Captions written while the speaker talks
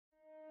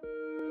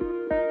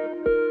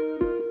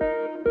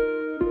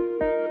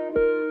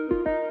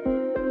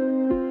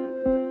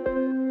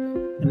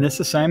In this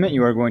assignment,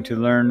 you are going to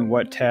learn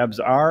what tabs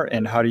are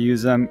and how to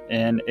use them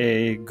in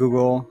a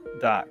Google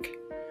Doc.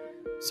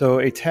 So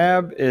a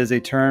tab is a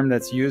term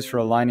that's used for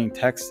aligning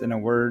text in a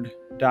Word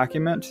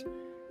document,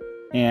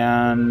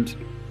 and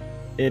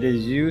it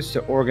is used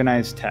to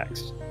organize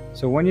text.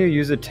 So when you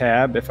use a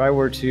tab, if I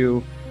were to,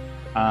 you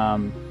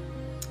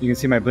can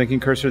see my blinking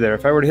cursor there.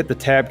 If I were to hit the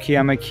tab key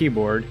on my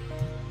keyboard,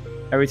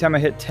 every time I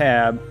hit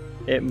tab,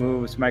 it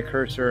moves my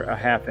cursor a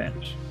 ½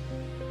 inch.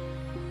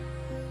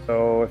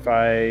 So if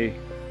I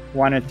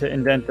wanted to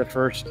indent the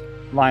first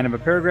line of a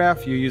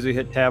paragraph, you usually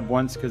hit tab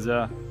once because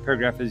the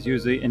paragraph is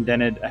usually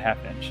indented a ½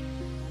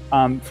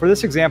 inch. For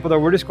this example though,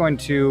 we're just going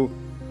to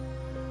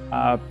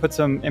put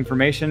some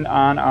information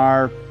on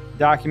our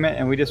document,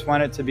 and we just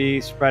want it to be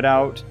spread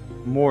out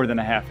more than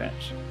a ½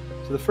 inch.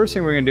 So the first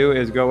thing we're going to do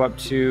is go up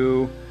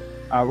to,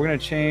 we're going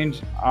to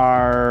change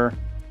our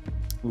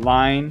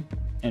line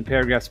and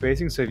paragraph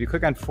spacing. So if you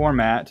click on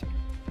format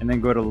and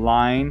then go to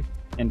line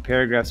and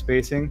paragraph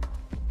spacing,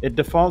 it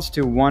defaults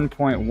to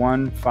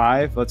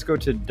 1.15. Let's go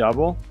to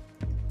double,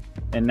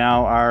 and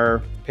now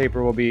our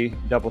paper will be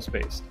double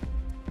spaced.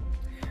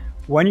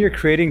 When you're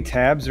creating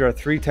tabs, there are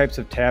 3 types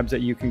of tabs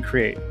that you can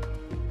create.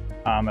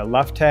 A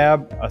left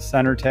tab, a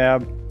center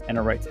tab, and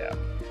a right tab.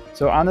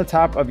 So on the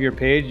top of your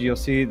page, you'll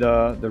see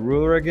the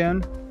ruler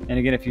again. And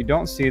again, if you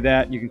don't see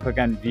that, you can click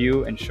on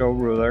View and Show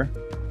Ruler.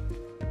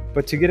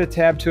 But to get a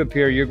tab to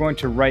appear, you're going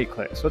to right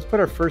click. So let's put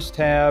our first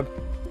tab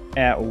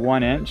at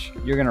 1 inch.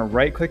 You're going to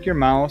right click your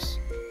mouse,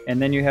 and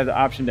then you have the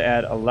option to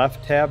add a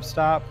left tab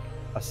stop,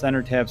 a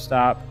center tab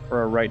stop,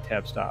 or a right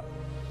tab stop.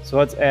 So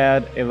let's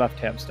add a left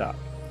tab stop.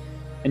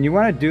 And you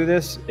want to do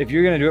this, if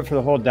you're going to do it for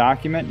the whole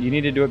document, you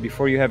need to do it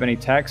before you have any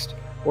text,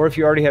 or if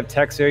you already have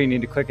text there, you need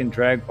to click and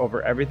drag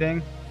over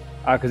everything.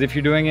 Because if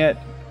you're doing it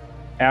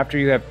after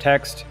you have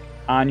text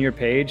on your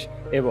page,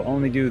 it will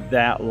only do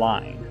that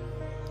line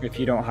if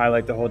you don't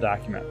highlight the whole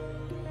document.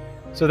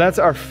 So that's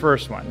our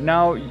first one.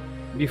 Now,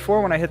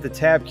 before when I hit the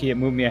tab key, it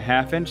moved me a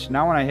 ½ inch.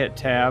 Now when I hit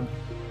tab,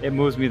 it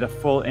moves me the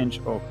full inch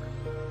over.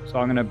 So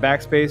I'm going to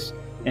backspace,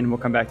 and we'll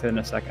come back to it in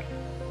a second.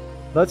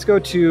 Let's go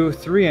to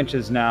 3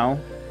 inches now,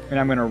 and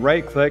I'm going to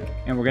right click,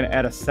 and we're going to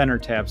add a center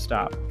tab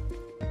stop.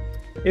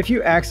 If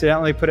you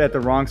accidentally put it at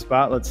the wrong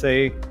spot, let's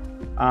say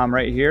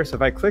right here, so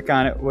if I click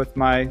on it with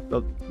my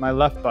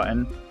left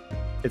button,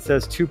 it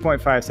says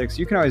 2.56.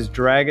 You can always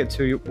drag it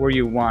to where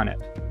you want it.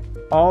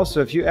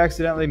 Also, if you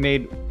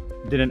accidentally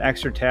did an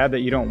extra tab that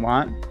you don't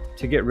want,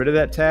 to get rid of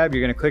that tab,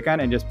 you're going to click on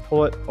it and just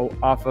pull it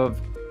off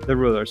of the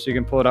ruler. So you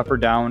can pull it up or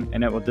down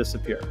and it will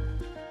disappear.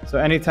 So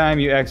anytime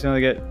you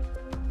accidentally get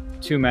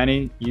too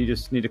many, you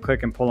just need to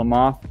click and pull them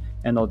off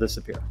and they'll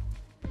disappear.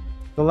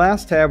 The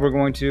last tab we're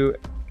going to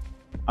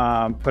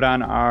put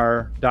on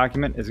our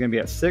document is going to be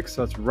at 6.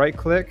 So let's right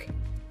click,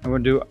 and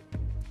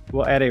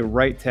we'll add a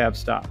right tab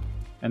stop,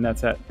 and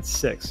that's at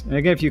 6. And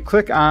again, if you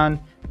click on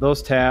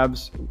those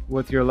tabs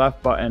with your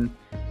left button,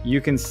 you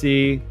can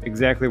see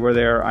exactly where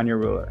they are on your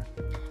ruler.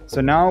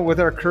 So now with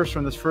our cursor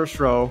in this first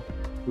row,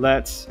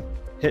 let's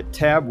hit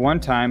tab 1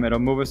 time. It'll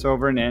move us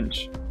over 1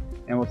 inch,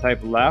 and we'll type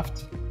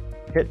left,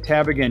 hit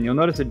tab again. You'll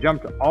notice it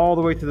jumped all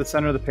the way to the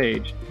center of the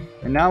page.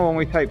 And now when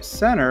we type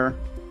center,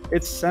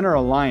 it's center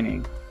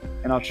aligning,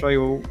 and I'll show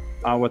you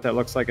what that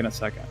looks like in a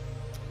second.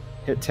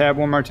 Hit tab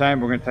 1 more time,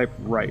 we're going to type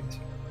right.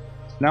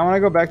 Now when I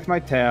go back to my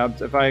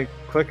tabs, if I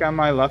click on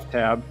my left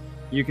tab,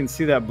 you can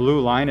see that blue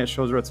line. It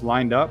shows where it's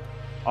lined up.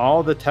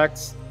 All the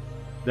text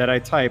that I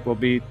type will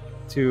be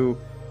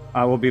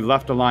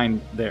left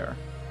aligned there.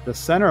 The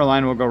center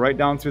align will go right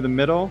down through the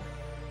middle,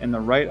 and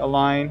the right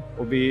align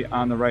will be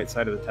on the right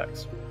side of the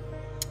text.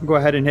 Go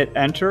ahead and hit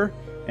enter,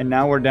 and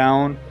now we're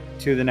down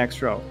to the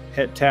next row.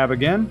 Hit tab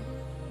again,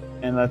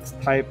 and let's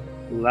type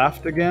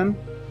left again,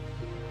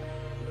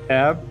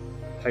 tab,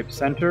 type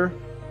center,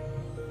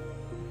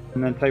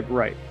 and then type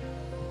right.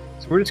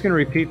 So we're just going to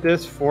repeat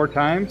this 4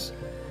 times,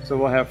 so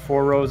we'll have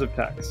 4 rows of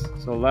text.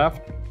 So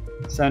left,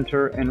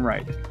 center, and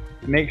right.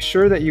 Make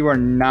sure that you are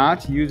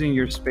not using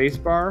your space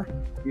bar.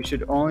 You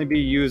should only be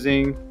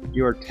using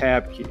your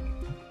tab key.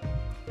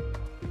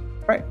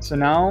 All right, so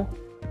now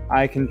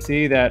I can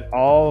see that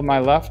all of my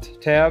left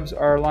tabs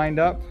are lined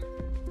up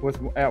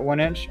at 1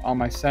 inch. All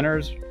my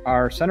centers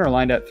are center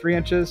aligned at 3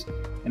 inches,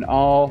 and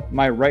all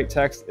my right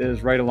text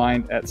is right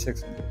aligned at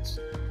 6 inches.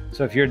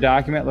 So if your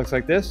document looks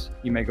like this,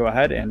 you may go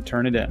ahead and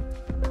turn it in.